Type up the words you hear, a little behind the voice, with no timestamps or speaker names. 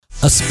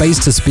a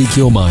space to speak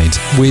your mind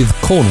with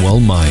Cornwall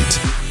Mind.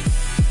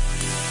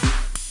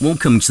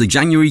 Welcome to the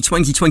January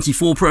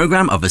 2024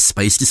 programme of A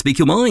Space to Speak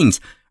Your Mind,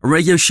 a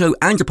radio show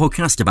and a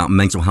podcast about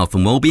mental health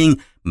and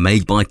wellbeing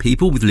made by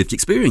people with lived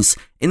experience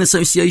in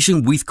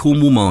association with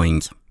Cornwall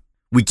Mind.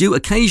 We do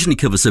occasionally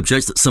cover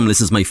subjects that some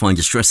listeners may find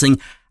distressing,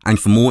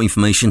 and for more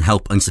information,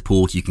 help and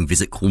support, you can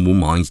visit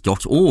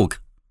cornwallmind.org.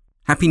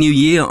 Happy New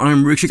Year,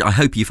 I'm Richard. I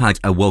hope you've had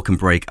a welcome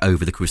break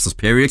over the Christmas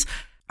period.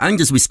 And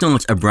as we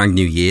start a brand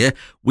new year,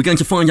 we're going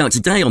to find out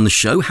today on the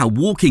show how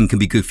walking can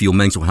be good for your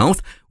mental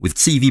health with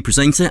TV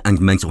presenter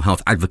and mental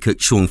health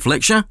advocate Sean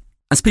Fletcher.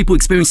 As people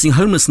experiencing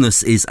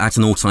homelessness is at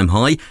an all-time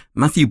high,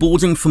 Matthew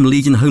Borden from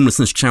leading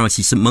homelessness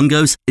charity St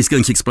Mungo's is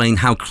going to explain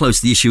how close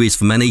the issue is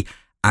for many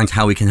and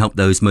how we can help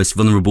those most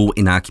vulnerable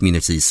in our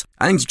communities.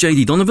 And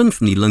JD Donovan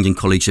from the London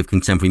College of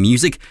Contemporary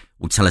Music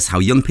will tell us how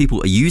young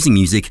people are using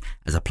music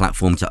as a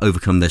platform to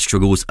overcome their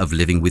struggles of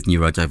living with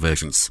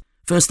neurodivergence.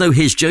 First though,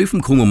 here's Joe from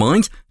Cornwall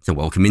Mind to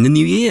welcome in the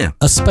new year.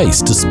 A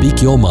space to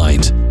speak your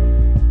mind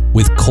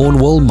with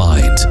Cornwall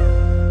Mind.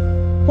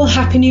 Well,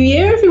 Happy New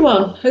Year,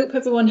 everyone. Hope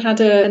everyone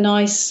had a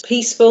nice,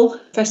 peaceful,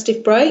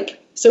 festive break.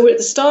 So we're at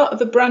the start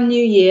of a brand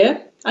new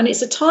year, and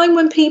it's a time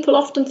when people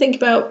often think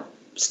about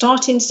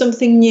starting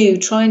something new,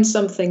 trying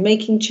something,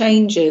 making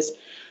changes.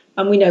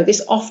 And we know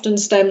this often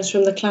stems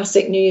from the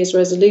classic New Year's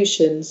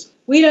resolutions.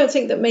 We don't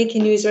think that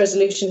making New Year's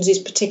resolutions is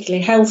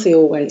particularly healthy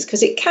always,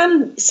 because it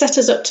can set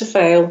us up to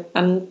fail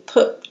and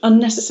put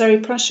unnecessary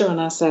pressure on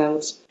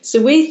ourselves.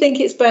 So we think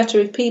it's better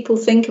if people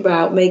think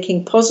about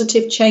making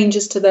positive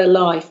changes to their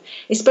life,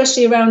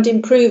 especially around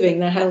improving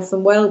their health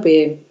and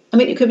well-being. I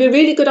mean, it could be a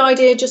really good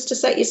idea just to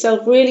set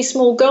yourself really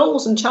small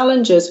goals and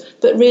challenges,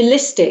 but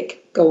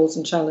realistic goals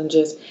and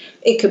challenges.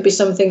 It could be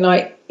something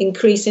like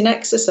increasing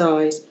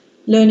exercise,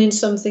 learning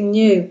something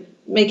new,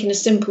 making a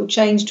simple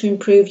change to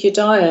improve your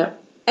diet.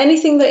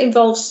 Anything that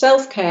involves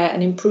self-care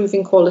and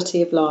improving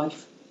quality of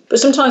life. But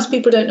sometimes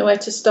people don't know where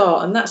to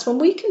start, and that's when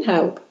we can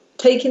help.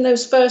 Taking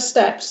those first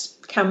steps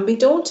can be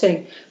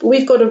daunting, but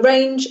we've got a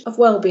range of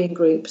wellbeing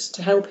groups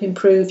to help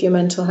improve your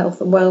mental health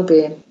and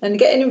wellbeing. And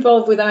getting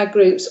involved with our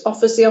groups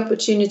offers the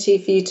opportunity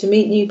for you to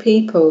meet new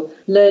people,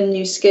 learn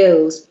new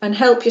skills, and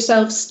help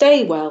yourself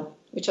stay well,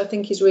 which I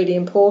think is really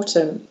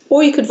important.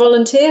 Or you could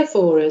volunteer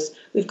for us.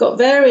 We've got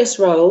various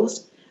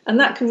roles, and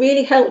that can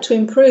really help to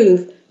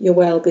improve your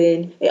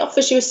well-being. It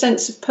offers you a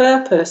sense of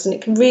purpose, and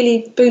it can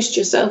really boost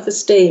your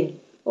self-esteem.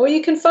 Or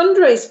you can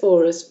fundraise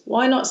for us.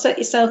 Why not set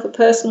yourself a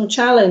personal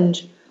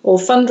challenge, or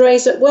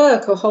fundraise at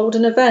work, or hold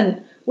an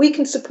event? We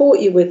can support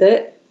you with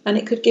it, and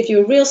it could give you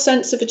a real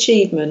sense of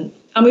achievement.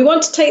 And we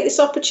want to take this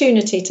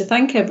opportunity to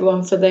thank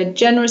everyone for their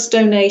generous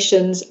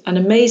donations and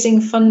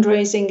amazing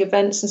fundraising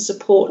events and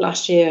support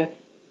last year.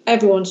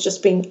 Everyone's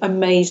just been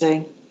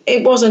amazing.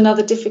 It was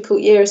another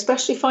difficult year,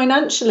 especially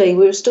financially.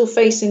 We were still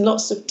facing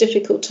lots of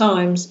difficult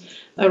times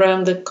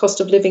around the cost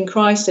of living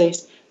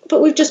crisis.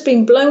 But we've just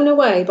been blown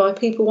away by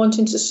people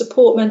wanting to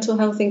support mental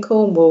health in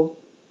Cornwall.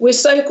 We're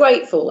so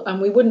grateful,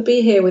 and we wouldn't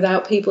be here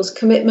without people's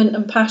commitment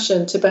and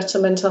passion to better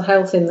mental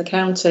health in the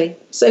county.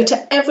 So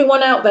to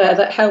everyone out there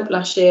that helped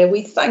last year,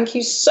 we thank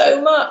you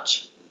so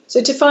much.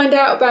 So to find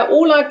out about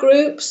all our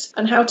groups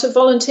and how to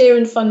volunteer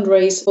and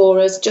fundraise for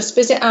us, just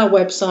visit our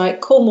website,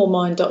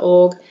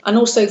 cornwallmind.org, and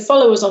also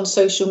follow us on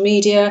social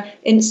media,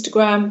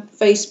 Instagram,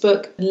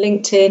 Facebook and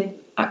LinkedIn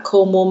at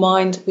Cornwall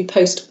Mind. We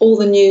post all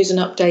the news and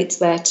updates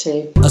there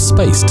too. A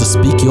space to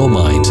speak your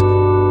mind.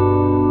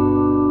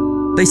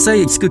 They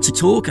say it's good to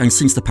talk, and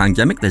since the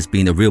pandemic there's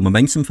been a real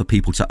momentum for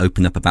people to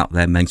open up about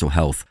their mental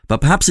health. But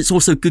perhaps it's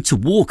also good to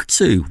walk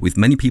too, with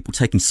many people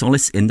taking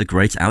solace in the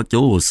great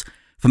outdoors.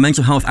 For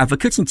mental health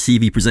advocate and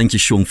TV presenter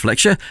Sean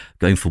Fletcher,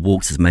 going for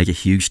walks has made a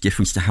huge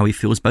difference to how he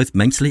feels both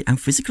mentally and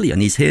physically,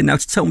 and he's here now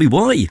to tell me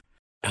why.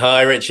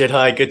 Hi, Richard.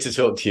 Hi, good to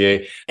talk to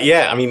you.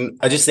 Yeah, I mean,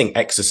 I just think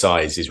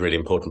exercise is really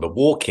important, but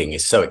walking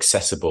is so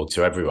accessible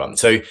to everyone.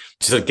 So to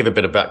sort of give a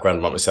bit of background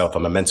about myself,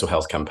 I'm a mental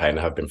health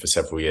campaigner, have been for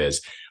several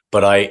years,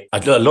 but I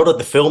do a lot of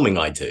the filming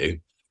I do.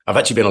 I've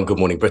actually been on Good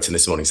Morning Britain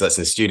this morning, so that's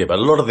in the studio. But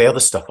a lot of the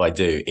other stuff I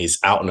do is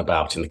out and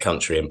about in the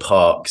country, in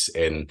parks,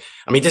 it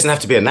doesn't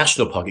have to be a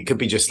national park. It could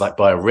be just like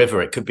by a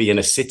river. It could be in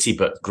a city,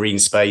 but green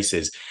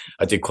spaces.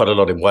 I do quite a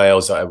lot in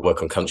Wales. I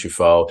work on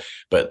Countryfile,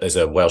 but there's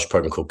a Welsh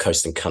program called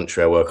Coast and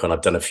Country I work on.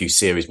 I've done a few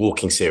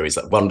walking series,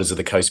 like Wonders of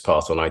the Coast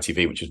Path on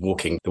ITV, which is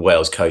walking the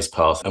Wales coast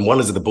path, and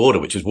Wonders of the Border,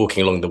 which is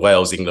walking along the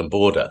Wales-England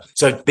border.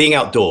 So being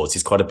outdoors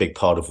is quite a big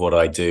part of what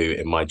I do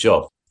in my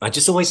job. I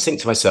just always think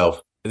to myself,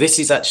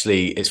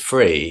 it's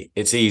free,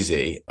 it's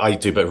easy. I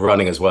do a bit of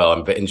running as well.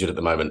 I'm a bit injured at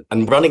the moment.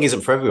 And running isn't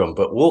for everyone,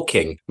 but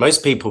walking,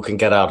 most people can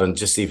get out and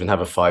just even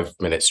have a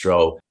 5-minute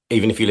stroll,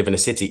 even if you live in a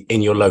city,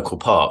 in your local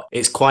park.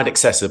 It's quite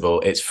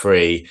accessible, it's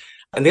free.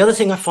 And the other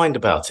thing I find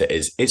about it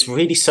is it's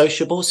really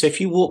sociable. So if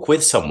you walk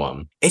with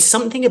someone, it's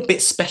something a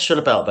bit special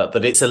about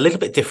that it's a little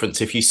bit different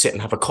to if you sit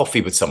and have a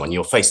coffee with someone,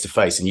 you're face to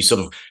face and you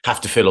sort of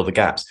have to fill all the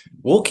gaps.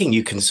 Walking,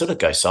 you can sort of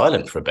go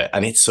silent for a bit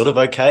and it's sort of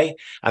okay.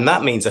 And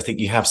that means I think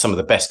you have some of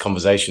the best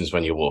conversations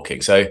when you're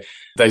walking. So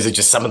those are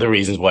just some of the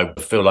reasons why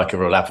I feel like a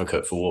real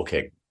advocate for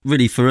walking.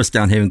 Really, for us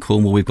down here in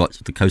Cornwall, we've got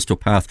the coastal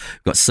path,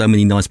 we've got so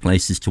many nice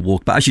places to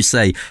walk. But as you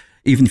say,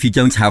 even if you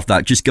don't have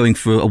that, just going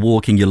for a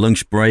walk in your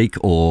lunch break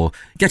or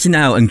getting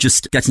out and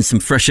just getting some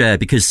fresh air,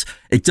 because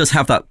it does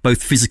have that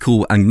both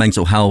physical and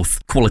mental health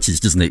qualities,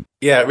 doesn't it?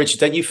 Yeah, Richard,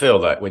 don't you feel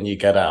that when you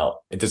get out,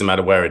 it doesn't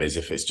matter where it is,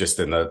 if it's just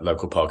in the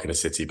local park in a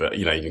city, but,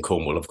 in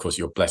Cornwall, of course,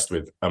 you're blessed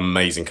with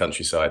amazing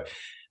countryside.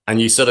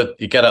 And you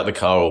get out of the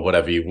car or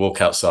whatever, you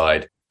walk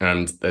outside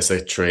and there's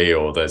a tree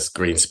or there's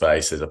green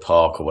space, there's a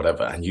park or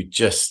whatever. And you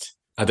just,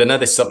 I don't know,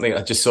 there's something,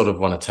 I just sort of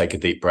want to take a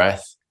deep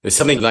breath. There's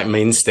something like my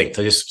instinct.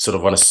 I just sort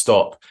of want to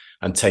stop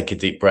and take a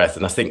deep breath.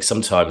 And I think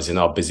sometimes in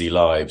our busy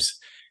lives,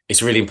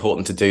 it's really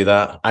important to do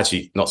that.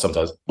 Actually, not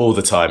sometimes, all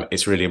the time.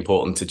 It's really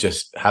important to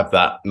just have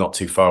that not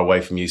too far away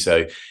from you.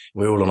 So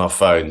we're all on our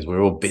phones.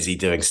 We're all busy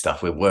doing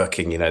stuff. We're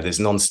working, there's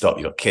nonstop.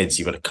 You've got kids.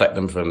 You've got to collect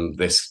them from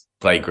this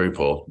play group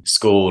or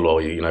school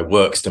or,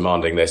 work's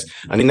demanding this.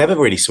 And you never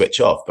really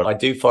switch off. But I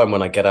do find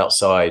when I get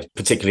outside,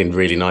 particularly in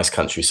really nice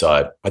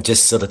countryside, I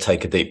just sort of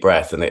take a deep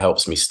breath and it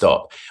helps me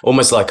stop.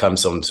 Almost like I'm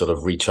some sort of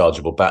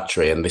rechargeable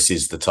battery. And this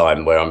is the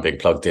time where I'm being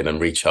plugged in and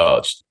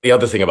recharged. The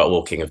other thing about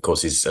walking, of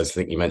course, is, as I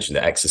think you mentioned,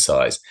 the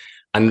exercise.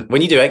 And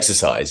when you do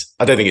exercise,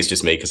 I don't think it's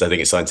just me because I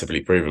think it's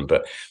scientifically proven,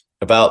 but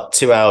about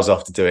 2 hours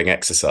after doing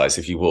exercise,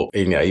 if you walk,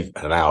 even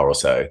an hour or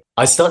so,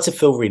 I start to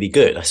feel really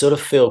good. I sort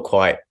of feel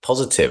quite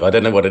positive. I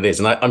don't know what it is.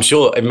 And I'm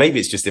sure, and maybe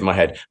it's just in my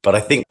head, but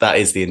I think that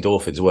is the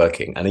endorphins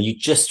working. And you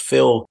just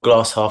feel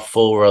glass half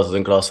full rather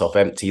than glass half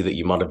empty that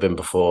you might have been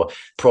before.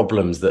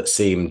 Problems that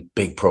seem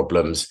big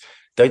problems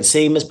don't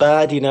seem as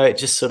bad, it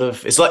just sort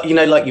of, it's like,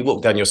 like you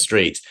walk down your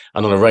street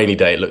and on a rainy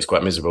day, it looks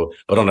quite miserable,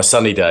 but on a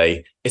sunny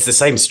day, it's the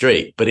same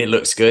street, but it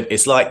looks good.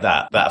 It's like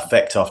that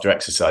effect after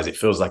exercise. It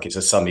feels like it's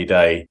a sunny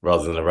day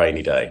rather than a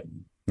rainy day.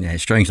 Yeah,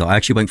 it's strange. I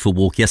actually went for a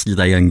walk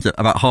yesterday and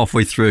about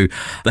halfway through,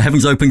 the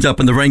heavens opened up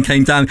and the rain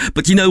came down.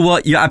 But you know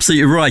what? You're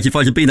absolutely right. If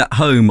I'd have been at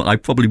home, I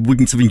probably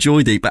wouldn't have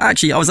enjoyed it. But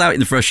actually, I was out in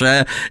the fresh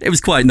air. It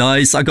was quite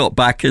nice. I got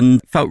back and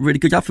felt really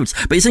good afterwards.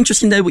 But it's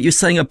interesting there what you're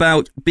saying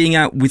about being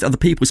out with other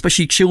people,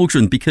 especially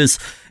children, because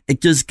it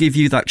does give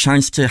you that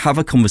chance to have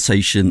a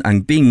conversation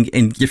and being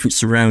in different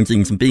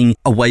surroundings and being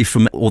away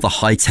from all the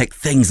high-tech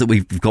things that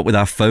we've got with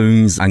our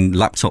phones and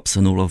laptops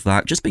and all of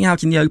that. Just being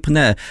out in the open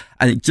air.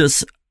 And it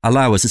does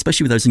allow us,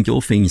 especially with those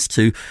endorphins,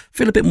 to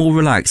feel a bit more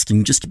relaxed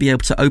and just to be able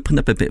to open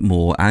up a bit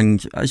more.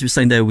 And as you were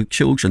saying there with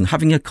children,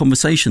 having a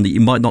conversation that you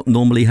might not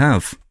normally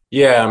have.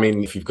 Yeah, I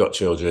mean, if you've got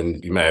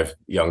children, you may have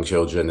young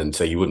children, and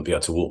so you wouldn't be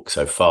able to walk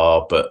so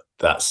far, but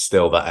that's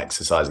still that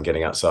exercise and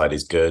getting outside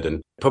is good.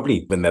 And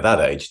probably when they're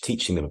that age,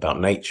 teaching them about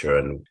nature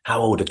and how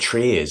old a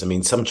tree is. I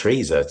mean, some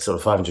trees are sort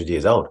of 500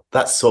 years old.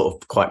 That's sort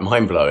of quite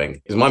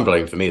mind-blowing. It's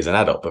mind-blowing for me as an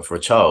adult, but for a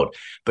child.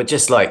 But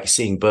just like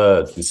seeing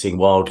birds and seeing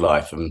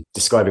wildlife and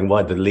describing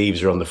why the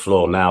leaves are on the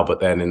floor now, but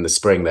then in the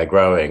spring they're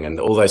growing and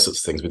all those sorts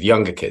of things with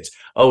younger kids.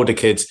 Older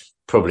kids,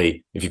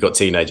 probably, if you've got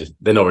teenagers,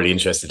 they're not really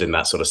interested in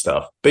that sort of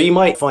stuff. But you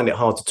might find it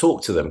hard to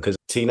talk to them because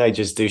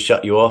teenagers do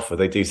shut you off, or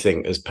they do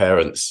think as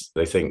parents,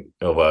 they think,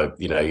 oh, well,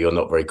 you're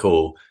not very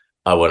cool.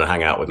 I want to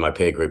hang out with my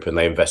peer group. And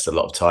they invest a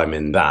lot of time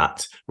in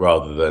that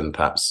rather than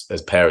perhaps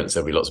as parents,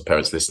 there'll be lots of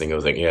parents listening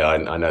who'll think, yeah,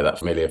 I know that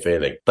familiar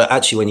feeling. But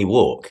actually, when you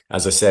walk,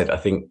 as I said, I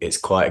think it's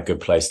quite a good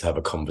place to have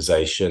a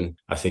conversation.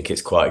 I think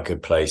it's quite a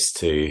good place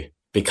to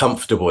be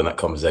comfortable in that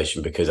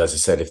conversation because, as I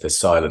said, if there's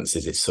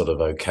silences, it's sort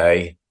of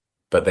okay.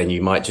 But then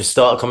you might just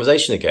start a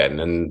conversation again,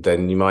 and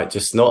then you might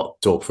just not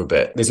talk for a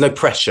bit. There's no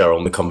pressure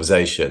on the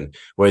conversation.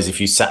 Whereas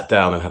if you sat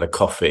down and had a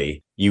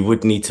coffee, you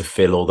would need to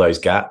fill all those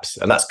gaps.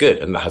 And that's good.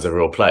 And that has a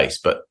real place.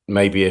 But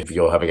maybe if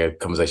you're having a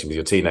conversation with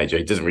your teenager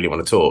who doesn't really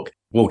want to talk,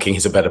 walking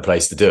is a better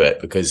place to do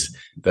it because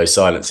those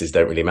silences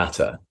don't really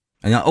matter.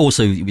 And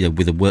also,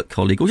 with a work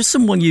colleague or just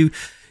someone you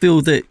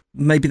feel that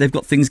maybe they've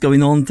got things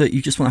going on that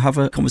you just want to have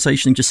a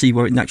conversation and just see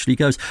where it naturally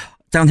goes.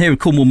 Down here at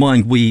Cornwall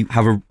Mind, we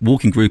have a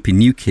walking group in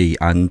Newquay,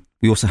 and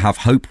we also have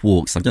hope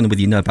walks. I don't know whether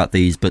you know about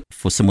these, but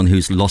for someone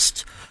who's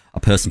lost a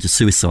person to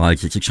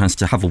suicide, it's a chance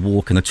to have a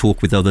walk and a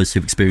talk with others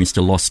who've experienced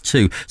a loss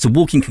too. So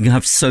walking can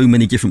have so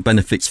many different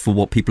benefits for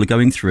what people are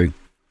going through.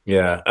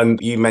 Yeah. And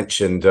you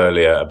mentioned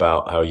earlier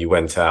about how you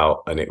went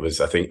out and I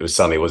think it was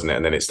sunny, wasn't it?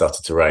 And then it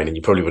started to rain and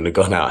you probably wouldn't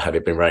have gone out had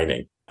it been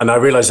raining. And I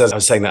realized as I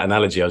was saying that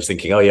analogy, I was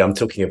thinking, oh yeah, I'm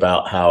talking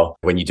about how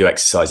when you do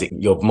exercise,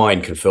 your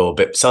mind can feel a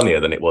bit sunnier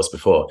than it was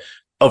before.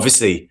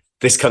 Obviously,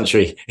 this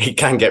country, it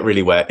can get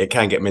really wet. It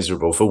can get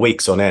miserable for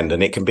weeks on end,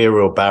 and it can be a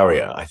real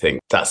barrier. I think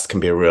that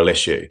can be a real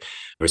issue.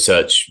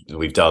 Research that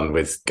we've done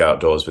with Go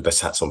Outdoors with the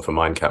Hats On for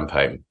Mind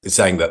campaign is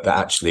saying that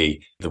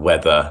actually the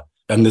weather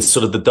and the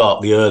sort of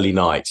the early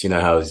nights,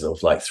 how it's sort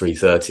of like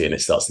 3:30 and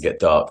it starts to get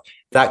dark,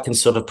 that can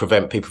sort of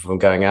prevent people from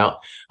going out.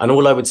 And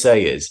all I would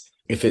say is,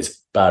 if it's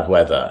bad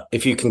weather,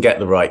 if you can get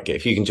the right gear,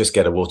 if you can just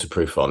get a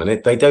waterproof on,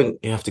 and they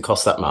don't have to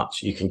cost that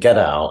much, you can get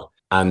out.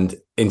 And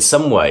in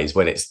some ways,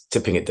 when it's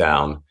tipping it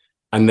down,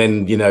 and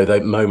then,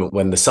 the moment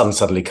when the sun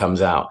suddenly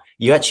comes out,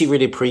 you actually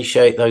really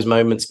appreciate those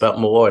moments about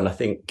more. And I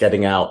think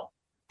getting out,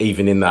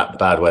 even in that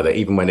bad weather,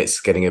 even when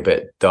it's getting a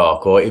bit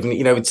dark, or even,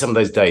 with some of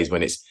those days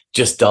when it's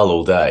just dull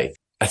all day,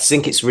 I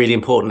think it's really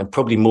important, and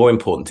probably more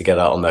important, to get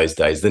out on those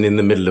days than in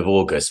the middle of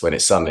August when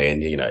it's sunny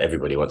and,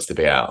 everybody wants to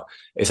be out.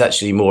 It's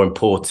actually more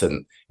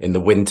important in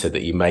the winter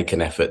that you make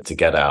an effort to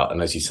get out.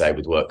 And as you say,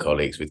 with work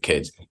colleagues, with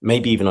kids,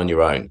 maybe even on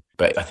your own.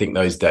 But I think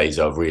those days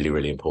are really,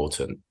 really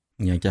important.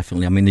 Yeah,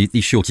 definitely. I mean,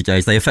 these shorter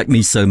days, they affect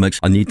me so much.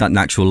 I need that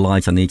natural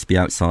light. I need to be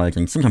outside.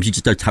 And sometimes you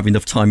just don't have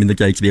enough time in the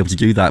day to be able to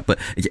do that. But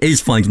it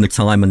is finding the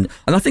time. And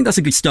I think that's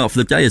a good start for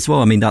the day as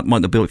well. I mean, that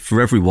might not be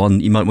for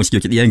everyone. You might want to do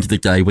it at the end of the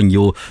day when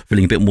you're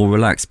feeling a bit more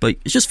relaxed. But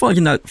it's just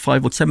finding that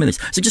 5 or 10 minutes.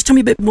 So just tell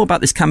me a bit more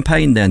about this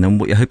campaign then and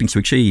what you're hoping to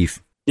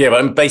achieve. Yeah,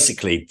 but it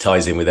basically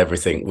ties in with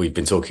everything we've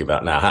been talking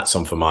about now. Hats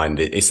On for Mind.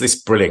 It's this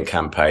brilliant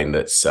campaign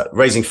that's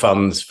raising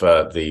funds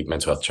for the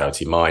mental health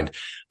charity Mind,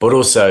 but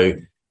also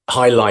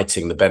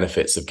highlighting the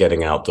benefits of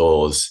getting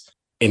outdoors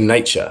in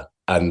nature.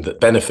 And the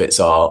benefits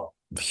are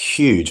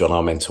huge on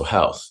our mental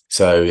health.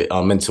 So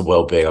our mental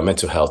well-being, our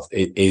mental health,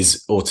 it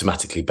is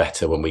automatically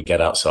better when we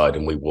get outside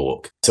and we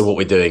walk. So what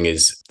we're doing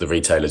is the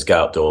retailers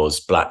Go Outdoors,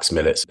 Blacks,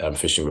 Millets and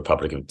Fishing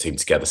Republic have teamed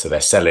together. So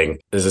they're selling,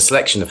 there's a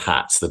selection of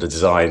hats that are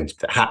designed,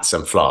 hats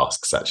and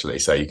flasks actually.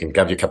 So you can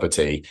grab your cup of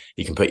tea,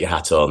 you can put your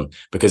hat on,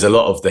 because a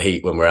lot of the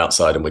heat when we're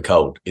outside and we're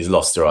cold is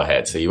lost through our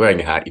head. So you're wearing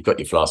your hat, you've got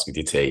your flask with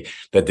your tea.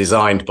 They're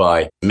designed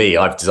by me.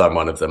 I've designed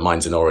one of them.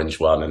 Mine's an orange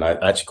one, and I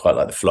actually quite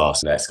like the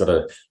flask. It's got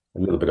a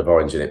little bit of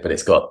orange in it, but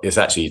it's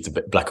a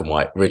bit black and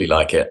white. Really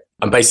like it.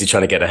 I'm basically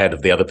trying to get ahead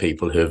of the other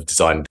people who have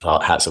designed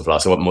hats and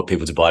flasks. I want more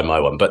people to buy my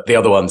one. But the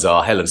other ones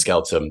are Helen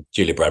Skelton,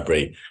 Julia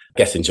Bradbury,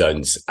 Gethin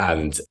Jones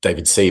and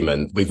David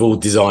Seaman. We've all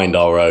designed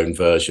our own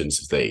versions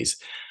of these.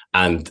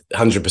 And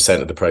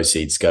 100% of the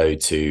proceeds go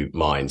to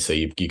Mind. So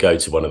you go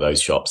to one of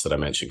those shops that I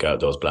mentioned, Go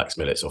Outdoors, Blacks,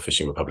 Millets or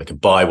Fishing Republic, and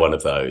buy one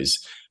of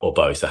those, or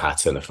both, a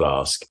hat and a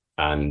flask.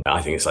 And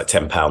I think it's like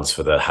 £10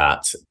 for the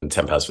hat and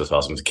 £10 for the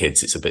flask. And for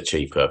kids, it's a bit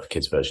cheaper for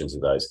kids' versions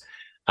of those.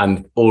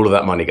 And all of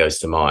that money goes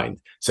to Mind.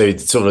 So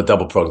it's sort of a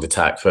double-pronged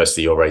attack.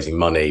 Firstly, you're raising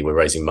money. We're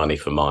raising money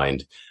for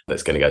Mind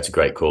that's going to go to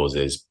great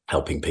causes,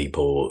 helping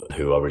people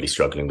who are really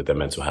struggling with their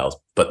mental health.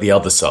 But the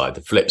other side,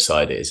 the flip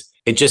side is,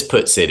 it just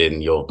puts it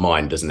in your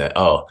mind, doesn't it?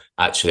 Oh,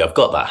 actually, I've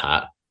got that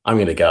hat. I'm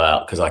going to go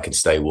out because I can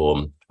stay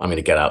warm. I'm going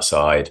to get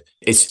outside.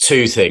 It's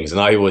two things. And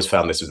I always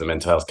found this with the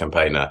mental health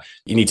campaigner.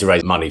 You need to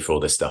raise money for all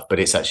this stuff, but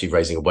it's actually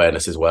raising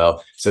awareness as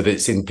well. So that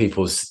it's in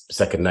people's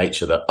second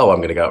nature that, oh, I'm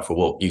going to go out for a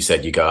walk. You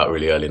said you go out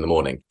really early in the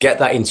morning. Get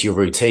that into your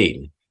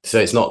routine. So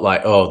it's not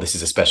like, oh, this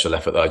is a special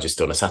effort that I just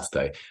do on a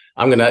Saturday.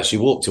 I'm going to actually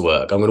walk to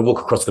work. I'm going to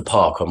walk across the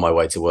park on my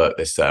way to work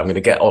this day. I'm going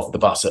to get off the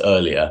bus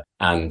earlier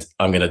and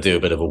I'm going to do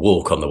a bit of a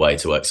walk on the way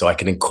to work so I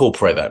can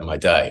incorporate that in my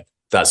day.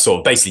 That's sort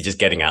of basically just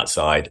getting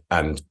outside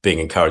and being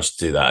encouraged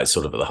to do that is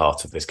sort of at the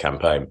heart of this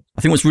campaign.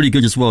 I think what's really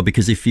good as well,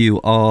 because if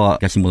you are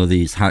getting one of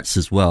these hats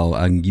as well,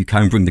 and you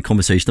can bring the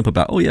conversation up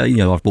about, oh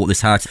yeah, I've bought this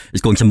hat,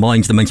 it's going to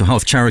Mind, the mental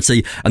health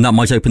charity, and that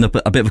might open up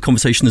a bit of a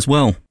conversation as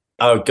well.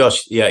 Oh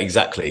gosh, yeah,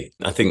 exactly.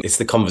 I think it's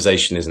the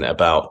conversation, isn't it,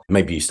 about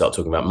maybe you start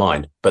talking about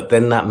Mind, but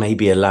then that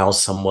maybe allows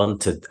someone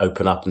to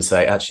open up and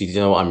say, actually, do you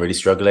know what, I'm really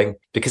struggling?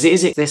 Because it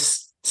is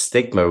this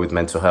stigma with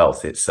mental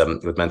health, it's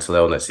with mental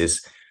illness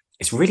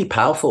it's really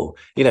powerful.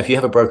 If you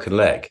have a broken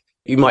leg,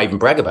 you might even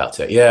brag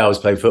about it. Yeah, I was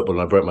playing football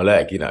and I broke my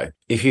leg.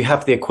 If you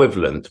have the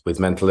equivalent with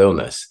mental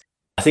illness,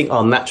 I think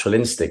our natural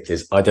instinct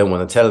is, I don't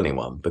want to tell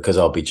anyone because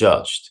I'll be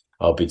judged.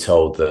 I'll be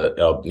told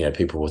that,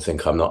 people will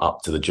think I'm not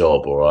up to the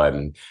job or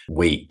I'm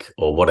weak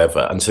or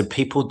whatever. And so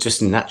people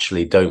just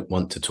naturally don't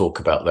want to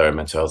talk about their own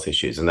mental health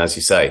issues. And as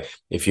you say,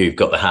 if you've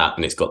got the hat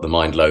and it's got the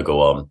Mind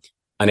logo on,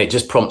 and it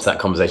just prompts that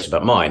conversation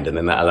about Mind. And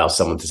then that allows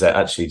someone to say,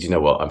 actually, do you know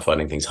what? I'm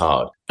finding things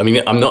hard. I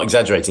mean, I'm not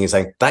exaggerating in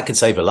saying that could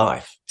save a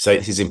life. So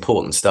it is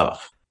important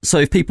stuff. So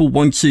if people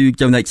want to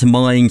donate to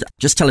Mind,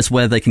 just tell us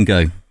where they can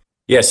go.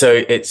 Yeah,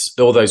 so it's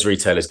all those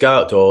retailers, Go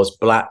Outdoors,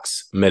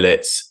 Blacks,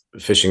 Millets,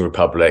 Fishing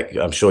Republic.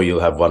 I'm sure you'll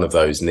have one of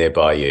those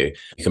nearby you.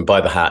 You can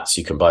buy the hats,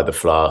 you can buy the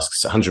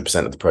flasks.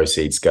 100% of the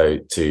proceeds go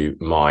to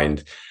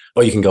Mind.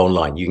 Or you can go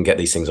online. You can get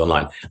these things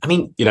online. I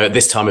mean, at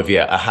this time of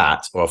year, a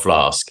hat or a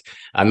flask,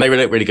 and they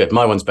look really good.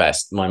 My one's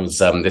best. Mine's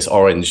this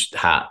orange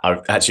hat. I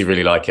actually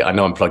really like it. I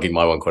know I'm plugging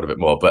my one quite a bit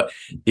more, but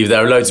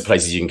there are loads of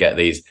places you can get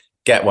these.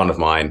 Get one of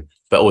mine,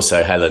 but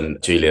also Helen,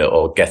 Julia,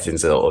 or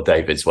Gethin's or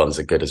David's ones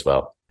are good as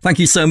well. Thank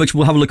you so much.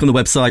 We'll have a look on the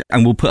website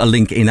and we'll put a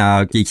link in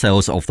our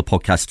details of the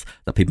podcast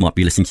that people might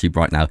be listening to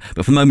right now.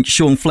 But for the moment,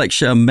 Sean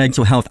Fletcher,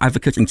 mental health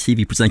advocate and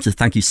TV presenter,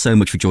 thank you so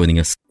much for joining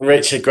us.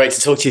 Richard, great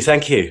to talk to you.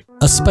 Thank you.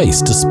 A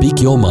space to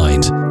speak your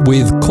mind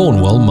with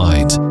Cornwall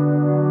Mind.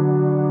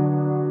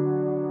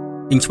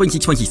 In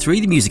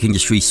 2023, the music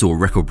industry saw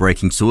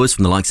record-breaking tours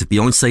from the likes of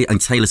Beyoncé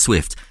and Taylor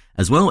Swift,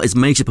 as well as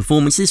major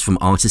performances from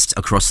artists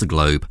across the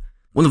globe.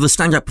 One of the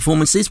standout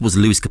performances was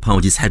Lewis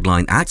Capaldi's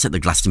headline act at the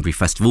Glastonbury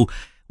Festival,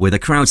 where the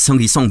crowd sung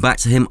his song back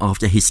to him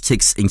after his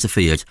tics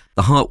interfered.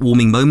 The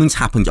heartwarming moment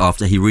happened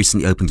after he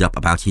recently opened up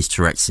about his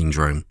Tourette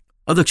syndrome.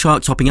 Other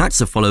chart-topping acts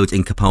have followed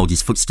in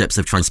Capaldi's footsteps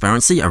of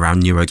transparency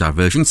around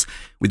neurodivergence,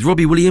 with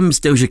Robbie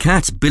Williams, Doja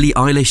Cat, Billie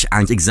Eilish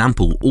and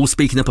Example all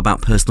speaking up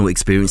about personal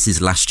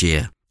experiences last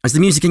year. As the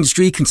music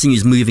industry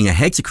continues moving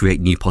ahead to create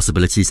new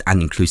possibilities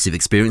and inclusive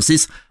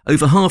experiences,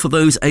 over half of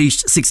those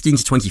aged 16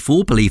 to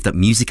 24 believe that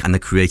music and the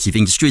creative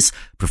industries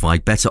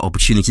provide better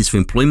opportunities for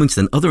employment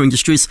than other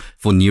industries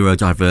for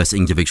neurodiverse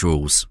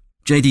individuals.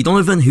 JD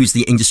Donovan, who's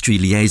the industry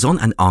liaison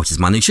and artist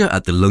manager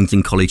at the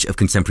London College of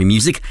Contemporary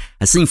Music,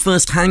 has seen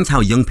firsthand how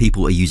young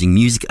people are using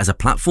music as a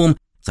platform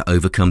to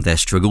overcome their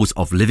struggles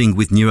of living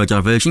with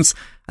neurodivergence,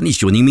 and he's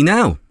joining me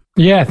now.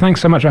 Yeah,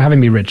 thanks so much for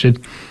having me,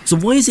 Richard. So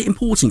why is it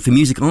important for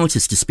music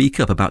artists to speak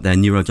up about their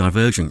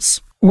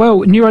neurodivergence? Well,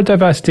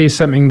 neurodiversity is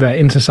something that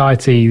in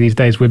society these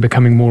days we're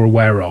becoming more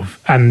aware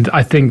of. And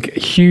I think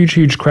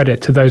huge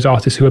credit to those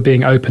artists who are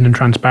being open and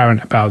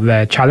transparent about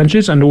their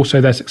challenges and also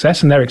their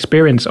success and their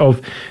experience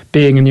of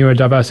being a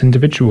neurodiverse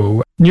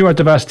individual.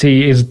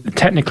 Neurodiversity is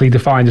technically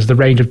defined as the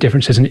range of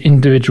differences in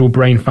individual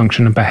brain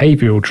function and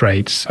behavioural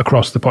traits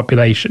across the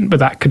population, but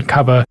that could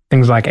cover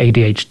things like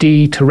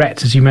ADHD,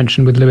 Tourette's, as you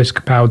mentioned with Lewis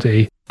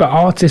Capaldi. But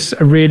artists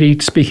are really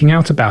speaking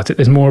out about it.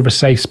 There's more of a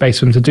safe space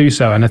for them to do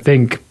so. And I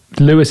think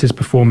Lewis's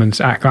performance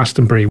at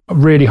Glastonbury,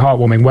 really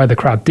heartwarming, where the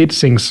crowd did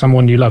sing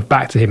Someone You Love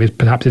back to him, is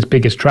perhaps his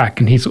biggest track,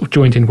 and he sort of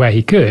joined in where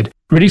he could.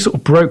 Really sort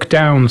of broke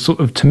down, sort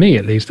of, to me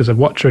at least, as a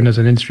watcher and as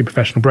an industry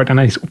professional, broke down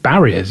any sort of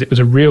barriers. It was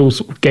a real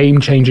sort of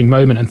game-changing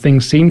moment, and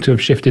things seem to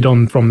have shifted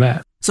on from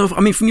there. So,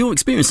 I mean, from your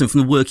experience and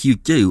from the work you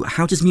do,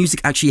 how does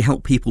music actually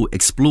help people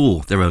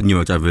explore their own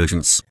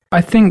neurodivergence?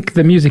 I think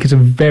that music is a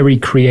very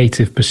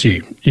creative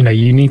pursuit. You know,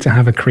 you need to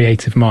have a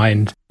creative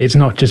mind. It's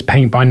not just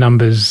paint by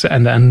numbers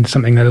and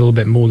something a little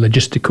bit more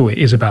logistical. It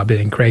is about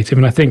being creative.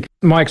 And I think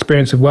my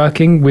experience of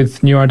working with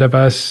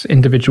neurodiverse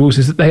individuals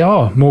is that they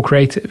are more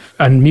creative.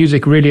 And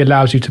music really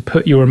allows you to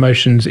put your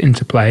emotions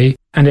into play,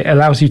 and it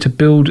allows you to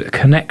build a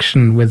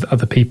connection with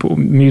other people.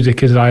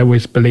 Music is, I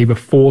always believe, a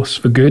force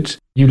for good.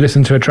 You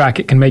listen to a track,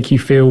 it can make you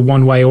feel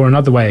one way or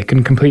another way. It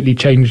can completely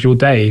change your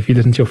day if you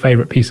listen to your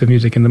favorite piece of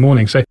music in the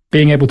morning. So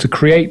being able to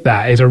create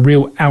that is a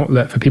real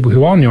outlet for people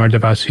who are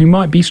neurodiverse, who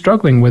might be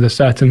struggling with a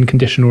certain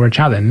condition or a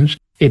challenge.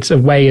 It's a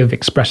way of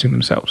expressing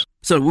themselves.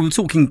 So we were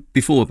talking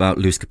before about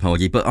Lewis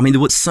Capaldi, but I mean,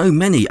 there were so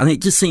many, and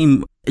it just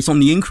seemed it's on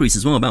the increase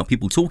as well about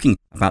people talking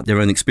about their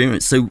own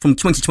experience. So from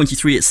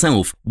 2023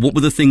 itself, what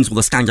were the things or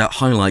the standout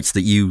highlights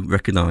that you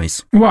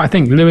recognise? Well, I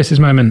think Lewis's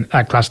moment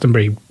at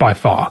Glastonbury, by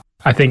far.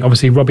 I think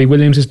obviously Robbie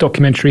Williams'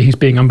 documentary, he's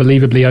being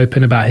unbelievably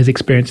open about his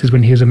experiences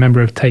when he was a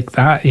member of Take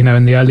That, you know,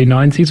 in the early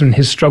 90s, and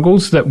his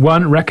struggles that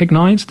weren't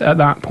recognised at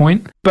that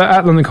point. But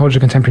at London College of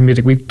Contemporary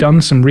Music, we've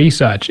done some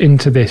research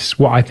into this,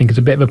 what I think is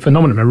a bit of a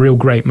phenomenon, a real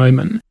great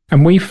moment.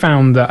 And we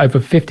found that over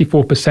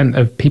 54%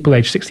 of people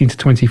aged 16 to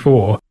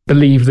 24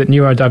 believe that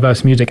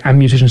neurodiverse music and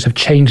musicians have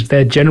changed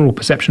their general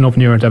perception of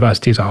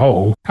neurodiversity as a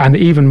whole. And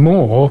even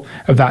more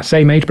of that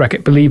same age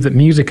bracket believe that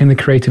music and the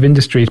creative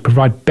industries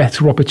provide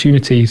better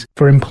opportunities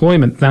for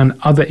employment than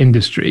other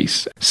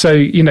industries. So,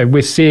 you know,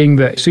 we're seeing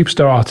that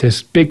superstar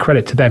artists, big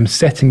credit to them,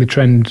 setting the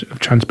trend of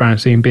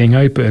transparency and being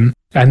open,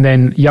 and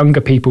then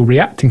younger people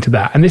reacting to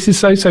that. And this is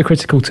so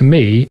critical to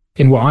me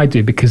in what I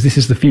do, because this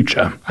is the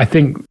future. I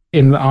think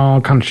in our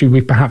country,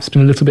 we've perhaps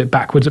been a little bit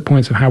backwards at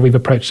points of how we've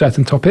approached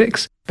certain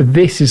topics, but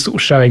this is sort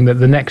of showing that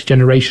the next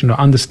generation are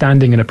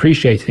understanding and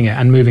appreciating it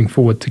and moving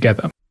forward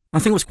together. I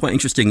think what's quite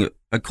interesting,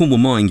 at Cornwall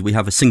Mind, we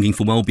have a Singing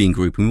for Wellbeing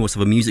group, and we also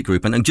have a music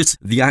group, and just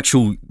the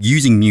actual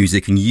using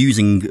music and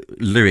using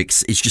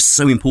lyrics is just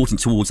so important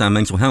towards our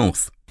mental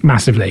health.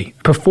 Massively.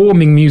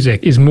 Performing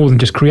music is more than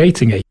just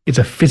creating it. It's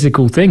a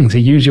physical thing, to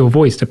use your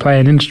voice, to play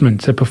an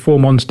instrument, to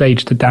perform on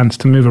stage, to dance,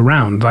 to move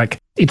around. Like,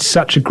 it's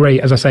such a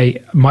great, as I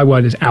say, my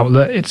word is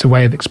outlet. It's a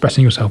way of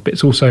expressing yourself, but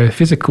it's also a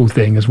physical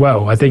thing as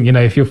well. I think, you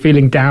know, if you're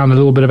feeling down, a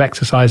little bit of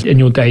exercise in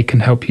your day can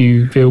help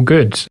you feel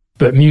good.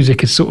 But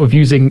music is sort of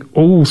using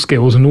all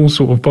skills and all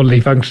sort of bodily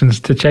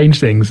functions to change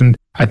things. And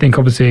I think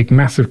obviously a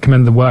massive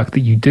commend the work that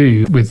you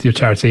do with your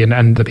charity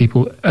and the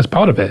people as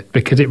part of it,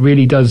 because it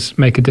really does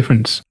make a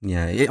difference.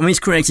 Yeah, I mean, it's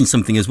creating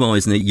something as well,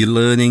 isn't it? You're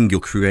learning, you're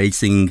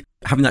creating,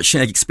 having that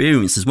shared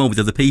experience as well with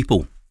other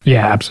people.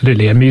 Yeah,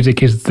 absolutely. And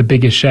music is the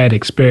biggest shared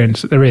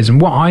experience that there is.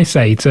 And what I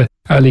say to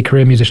early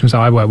career musicians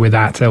I work with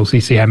at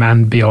LCCM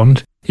and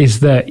beyond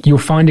is that you're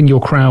finding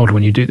your crowd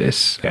when you do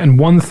this. And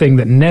one thing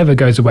that never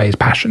goes away is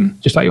passion.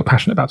 Just like you're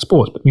passionate about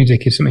sports, but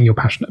music is something you're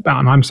passionate about.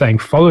 And I'm saying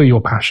follow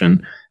your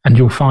passion and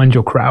you'll find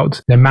your crowd,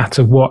 no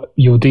matter what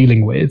you're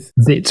dealing with.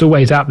 It's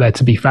always out there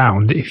to be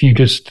found if you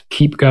just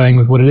keep going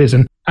with what it is.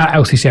 And at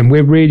LCCM,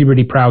 we're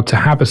really proud to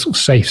have a sort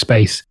of safe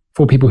space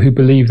for people who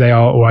believe they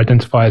are or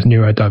identify as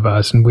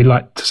neurodiverse. And we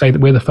like to say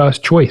that we're the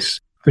first choice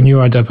for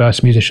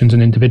neurodiverse musicians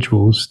and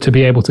individuals to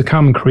be able to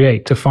come and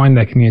create, to find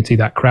their community,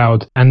 that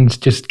crowd, and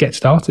just get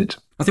started.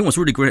 I think what's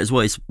really great as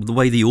well is the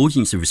way the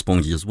audience have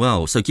responded as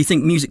well. So do you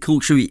think music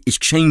culture is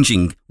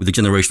changing with the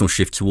generational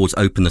shift towards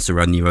openness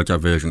around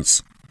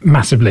neurodivergence?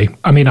 Massively.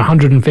 I mean,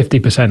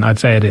 150%, I'd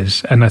say it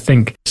is. And I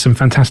think some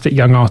fantastic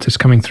young artists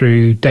coming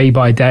through day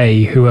by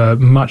day who are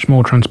much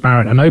more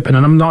transparent and open.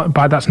 And I'm not,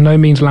 by that's no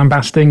means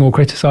lambasting or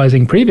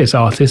criticizing previous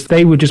artists.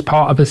 They were just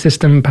part of a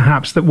system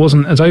perhaps that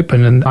wasn't as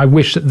open. And I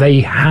wish that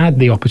they had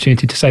the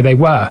opportunity to say they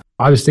were.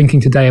 I was thinking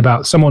today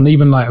about someone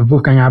even like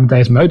Wolfgang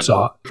Amadeus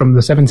Mozart from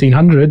the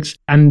 1700s,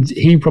 and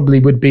he probably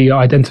would be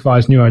identified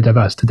as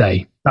neurodiverse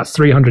today. That's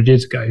 300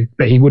 years ago,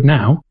 but he would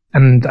now.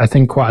 And I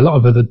think quite a lot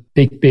of other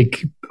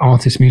big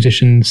artists,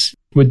 musicians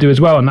would do as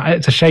well. And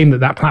it's a shame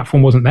that that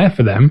platform wasn't there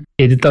for them.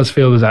 It does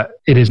feel as that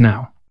it is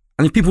now.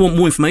 And if people want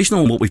more information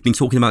on what we've been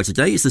talking about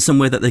today, is there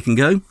somewhere that they can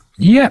go?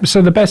 Yeah,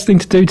 so the best thing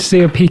to do to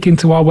see a peek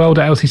into our world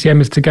at LCCM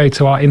is to go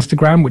to our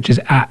Instagram, which is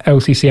at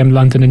LCCM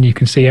London, and you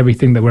can see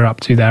everything that we're up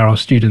to there, our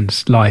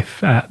students'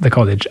 life at the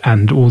college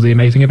and all the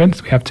amazing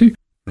events we have too.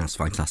 That's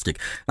fantastic.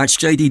 That's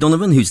JD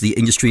Donovan, who's the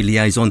industry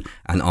liaison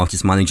and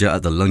artist manager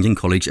at the London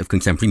College of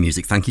Contemporary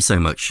Music. Thank you so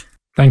much.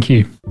 Thank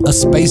you. A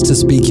space to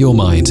speak your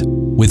mind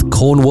with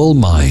Cornwall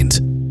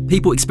Mind.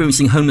 People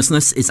experiencing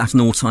homelessness is at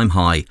an all-time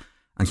high.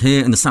 And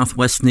here in the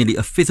southwest, nearly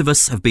a fifth of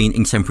us have been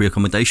in temporary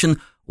accommodation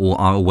or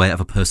are aware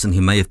of a person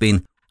who may have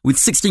been, with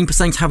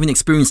 16% having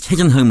experienced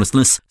hidden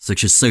homelessness,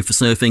 such as sofa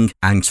surfing,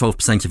 and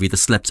 12% have either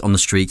slept on the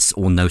streets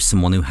or know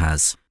someone who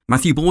has.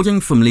 Matthew Borden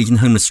from leading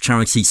homeless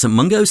charity St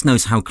Mungo's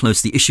knows how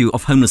close the issue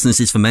of homelessness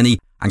is for many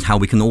and how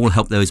we can all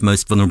help those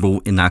most vulnerable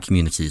in our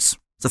communities.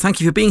 So thank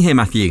you for being here,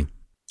 Matthew.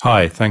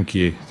 Hi, thank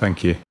you.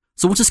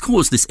 So what has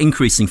caused this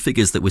increase in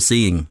figures that we're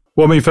seeing?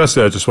 Well, I mean,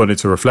 firstly, I just wanted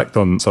to reflect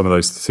on some of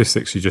those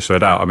statistics you just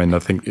read out. I mean, I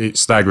think it's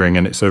staggering,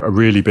 and it's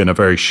really been a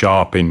very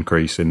sharp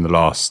increase in the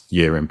last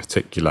year in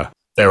particular.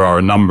 There are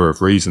a number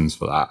of reasons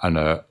for that,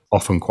 and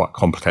often quite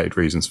complicated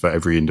reasons for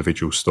every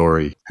individual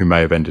story who may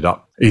have ended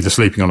up either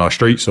sleeping on our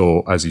streets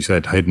or, as you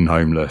said, hidden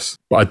homeless.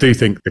 But I do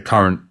think the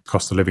current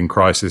cost of living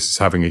crisis is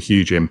having a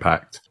huge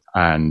impact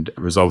and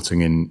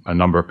resulting in a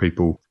number of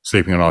people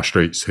sleeping on our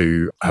streets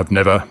who have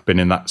never been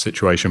in that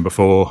situation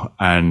before.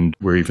 And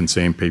we're even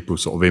seeing people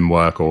sort of in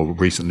work or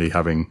recently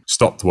having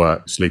stopped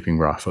work, sleeping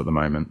rough at the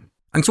moment.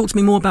 And talk to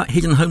me more about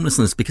hidden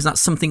homelessness, because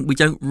that's something we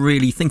don't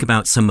really think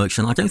about so much,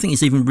 and I don't think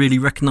it's even really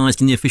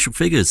recognised in the official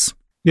figures.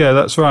 Yeah,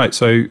 that's right.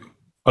 So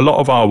a lot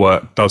of our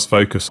work does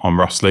focus on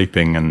rough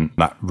sleeping and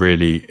that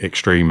really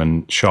extreme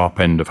and sharp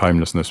end of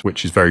homelessness,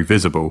 which is very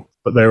visible.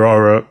 But there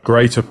are a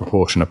greater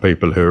proportion of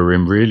people who are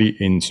in really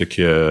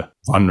insecure,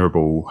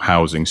 vulnerable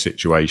housing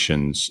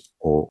situations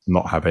or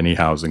not have any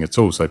housing at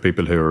all. So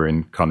people who are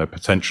in kind of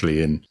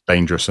potentially in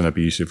dangerous and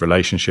abusive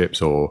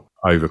relationships or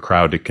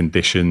overcrowded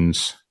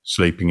conditions,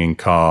 sleeping in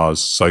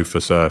cars, sofa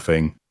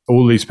surfing.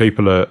 All these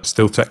people are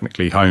still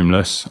technically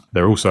homeless.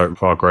 They're also at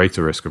far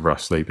greater risk of rough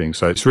sleeping.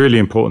 So it's really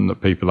important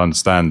that people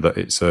understand that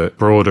it's a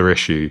broader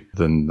issue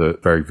than the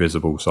very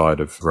visible side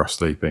of rough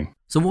sleeping.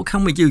 So what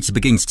can we do to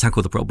begin to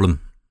tackle the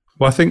problem?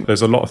 Well, I think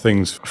there's a lot of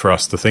things for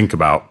us to think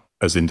about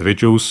as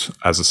individuals,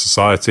 as a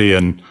society,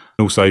 and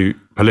also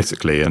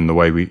politically and the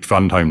way we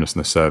fund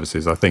homelessness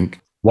services. I think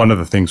one of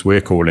the things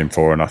we're calling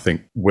for, and I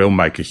think will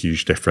make a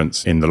huge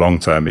difference in the long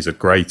term, is a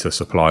greater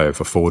supply of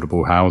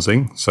affordable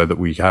housing so that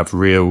we have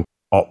real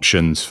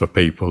options for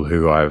people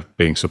who are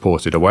being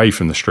supported away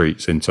from the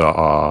streets into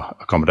our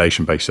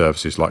accommodation-based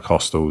services like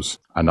hostels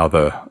and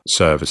other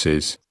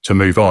services to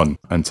move on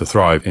and to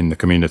thrive in the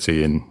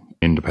community in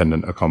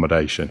independent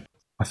accommodation.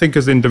 I think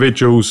as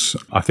individuals,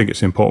 I think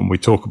it's important we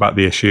talk about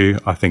the issue.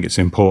 I think it's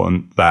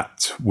important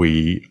that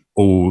we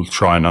all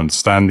try and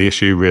understand the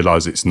issue,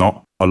 realise it's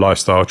not a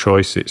lifestyle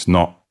choice, it's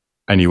not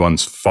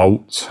anyone's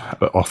fault,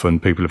 but often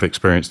people have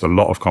experienced a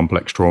lot of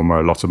complex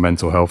trauma, a lot of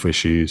mental health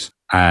issues.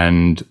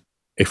 And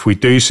if we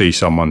do see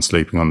someone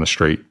sleeping on the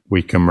street,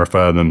 we can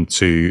refer them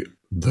to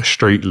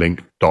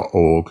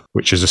thestreetlink.org,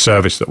 which is a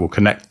service that will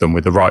connect them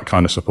with the right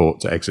kind of support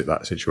to exit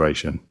that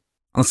situation.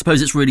 I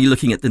suppose it's really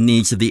looking at the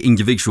needs of the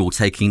individual,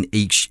 taking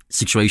each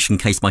situation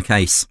case by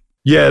case.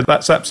 Yeah,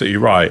 that's absolutely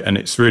right. And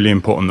it's really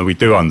important that we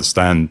do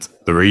understand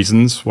the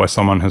reasons why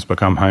someone has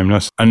become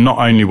homeless, and not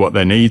only what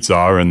their needs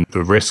are and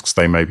the risks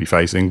they may be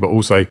facing, but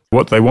also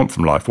what they want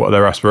from life, what are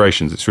their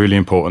aspirations. It's really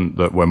important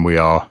that when we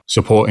are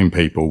supporting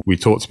people, we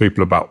talk to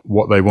people about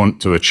what they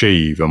want to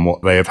achieve and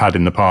what they have had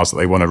in the past that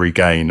they want to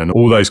regain and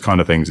all those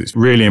kind of things. It's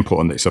really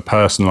important that it's a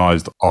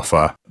personalised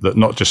offer that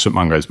not just St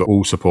Mungo's, but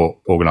all support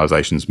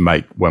organisations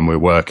make when we're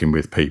working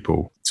with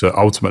people to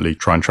ultimately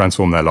try and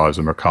transform their lives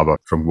and recover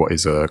from what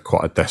is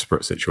quite a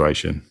desperate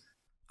situation.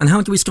 And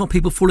how do we stop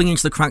people falling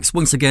into the cracks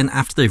once again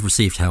after they've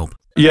received help?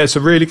 Yeah, it's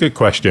a really good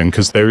question,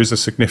 because there is a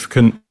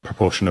significant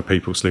proportion of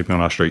people sleeping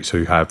on our streets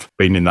who have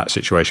been in that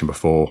situation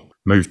before,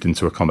 moved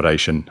into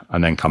accommodation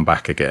and then come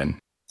back again.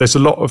 There's a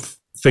lot of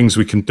things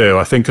we can do.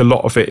 I think a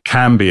lot of it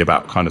can be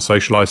about kind of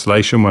social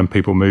isolation when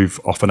people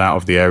move off and out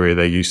of the area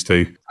they're used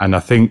to. And I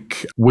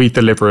think we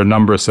deliver a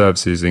number of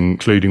services,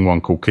 including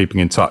one called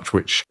Keeping in Touch,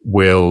 which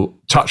will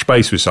touch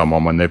base with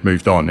someone when they've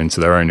moved on into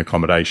their own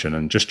accommodation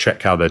and just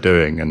check how they're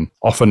doing. And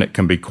often it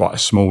can be quite a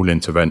small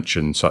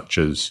intervention, such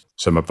as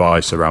some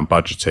advice around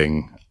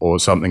budgeting or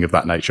something of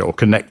that nature, or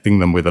connecting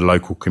them with a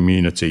local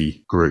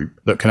community group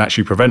that can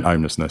actually prevent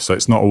homelessness. So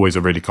it's not always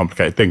a really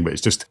complicated thing, but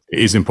it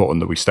is important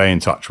that we stay in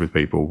touch with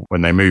people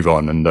when they move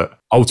on, and that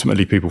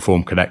ultimately people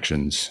form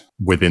connections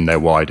within their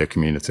wider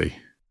community.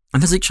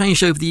 And has it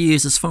changed over the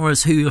years as far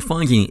as who you're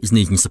finding is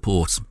needing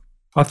support?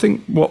 I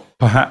think what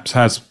perhaps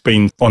has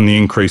been on the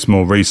increase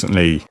more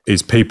recently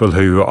is people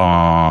who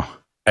are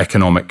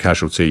economic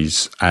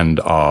casualties and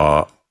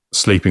are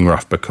sleeping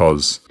rough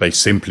because they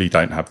simply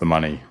don't have the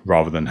money,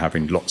 rather than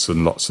having lots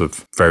and lots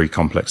of very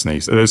complex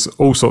needs. There's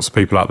all sorts of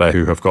people out there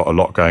who have got a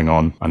lot going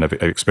on and have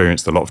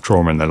experienced a lot of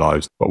trauma in their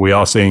lives. But we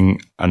are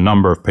seeing a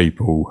number of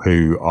people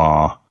who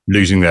are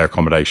losing their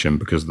accommodation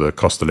because of the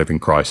cost of living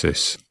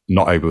crisis,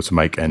 not able to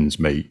make ends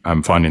meet,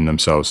 and finding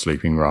themselves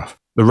sleeping rough.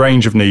 The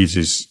range of needs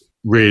is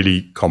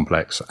really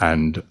complex,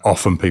 and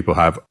often people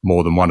have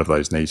more than one of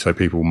those needs. So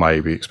people may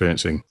be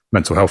experiencing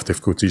mental health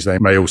difficulties. They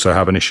may also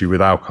have an issue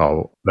with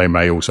alcohol. They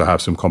may also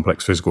have some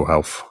complex physical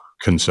health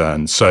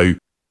concerns. So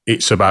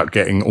it's about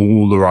getting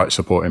all the right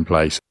support in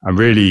place and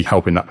really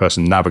helping that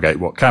person navigate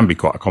what can be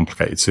quite a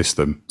complicated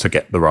system to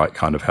get the right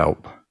kind of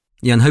help.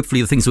 Yeah, and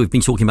hopefully the things that we've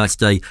been talking about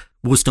today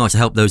will start to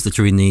help those that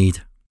are in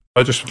need.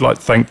 I just would like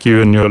to thank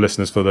you and your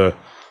listeners for the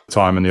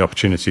time and the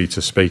opportunity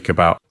to speak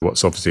about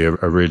what's obviously a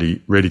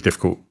really, really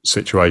difficult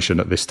situation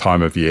at this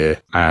time of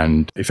year.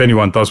 And if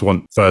anyone does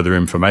want further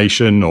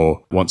information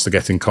or wants to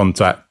get in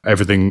contact,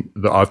 everything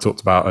that I've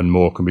talked about and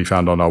more can be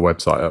found on our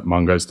website at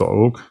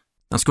mungos.org.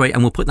 That's great.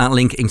 And we'll put that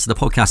link into the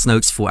podcast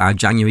notes for our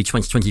January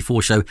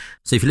 2024 show.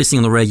 So if you're listening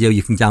on the radio,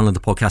 you can download the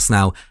podcast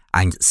now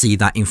and see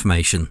that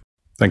information.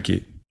 Thank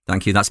you.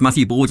 Thank you. That's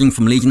Matthew Bording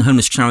from Legion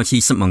Homeless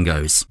Charity St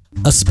Mungo's.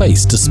 A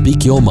space to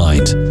speak your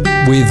mind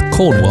with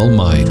Cornwall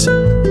Mind.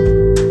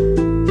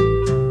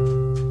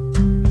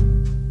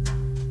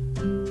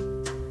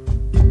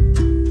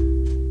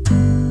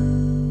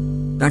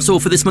 That's all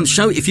for this month's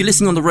show. If you're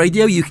listening on the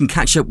radio, you can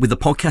catch up with the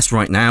podcast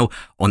right now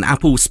on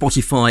Apple,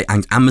 Spotify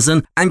and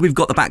Amazon. And we've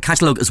got the back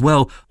catalogue as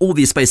well, all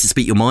the space to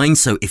speak your mind.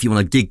 So if you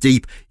want to dig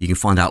deep, you can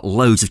find out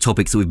loads of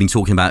topics that we've been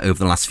talking about over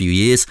the last few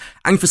years.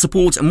 And for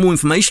support and more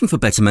information for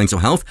better mental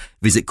health,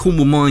 visit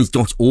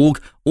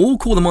cornwallmind.org or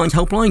call the Mind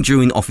Helpline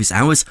during office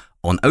hours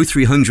on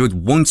 0300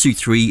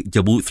 123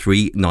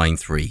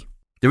 3393.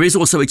 There is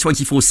also a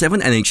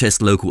 24/7 NHS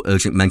local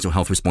urgent mental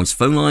health response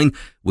phone line,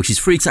 which is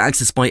free to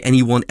access by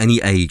anyone, any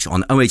age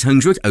on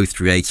 0800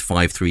 038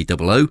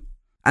 5300.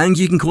 And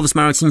you can call the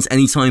Samaritans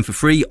anytime for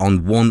free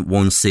on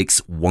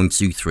 116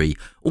 123.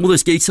 All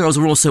those details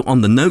are also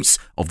on the notes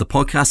of the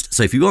podcast.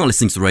 So if you are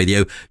listening to the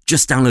radio,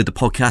 just download the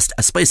podcast,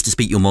 A Space to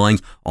Speak Your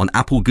Mind, on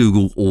Apple,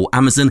 Google or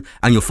Amazon,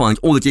 and you'll find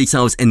all the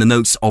details in the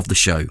notes of the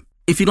show.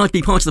 If you'd like to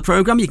be part of the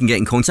programme, you can get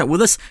in contact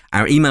with us.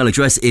 Our email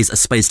address is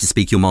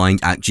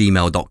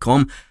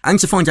aspacetospeakyourmind@gmail.com. And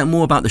to find out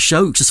more about the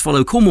show, just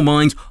follow Cornwall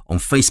Mind on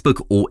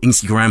Facebook or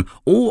Instagram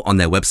or on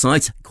their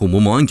website,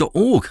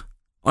 cornwallmind.org.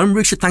 I'm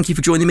Richard, thank you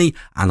for joining me,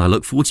 and I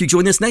look forward to you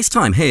joining us next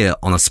time here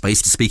on A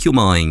Space to Speak Your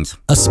Mind.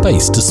 A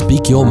Space to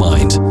Speak Your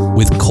Mind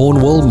with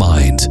Cornwall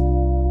Mind.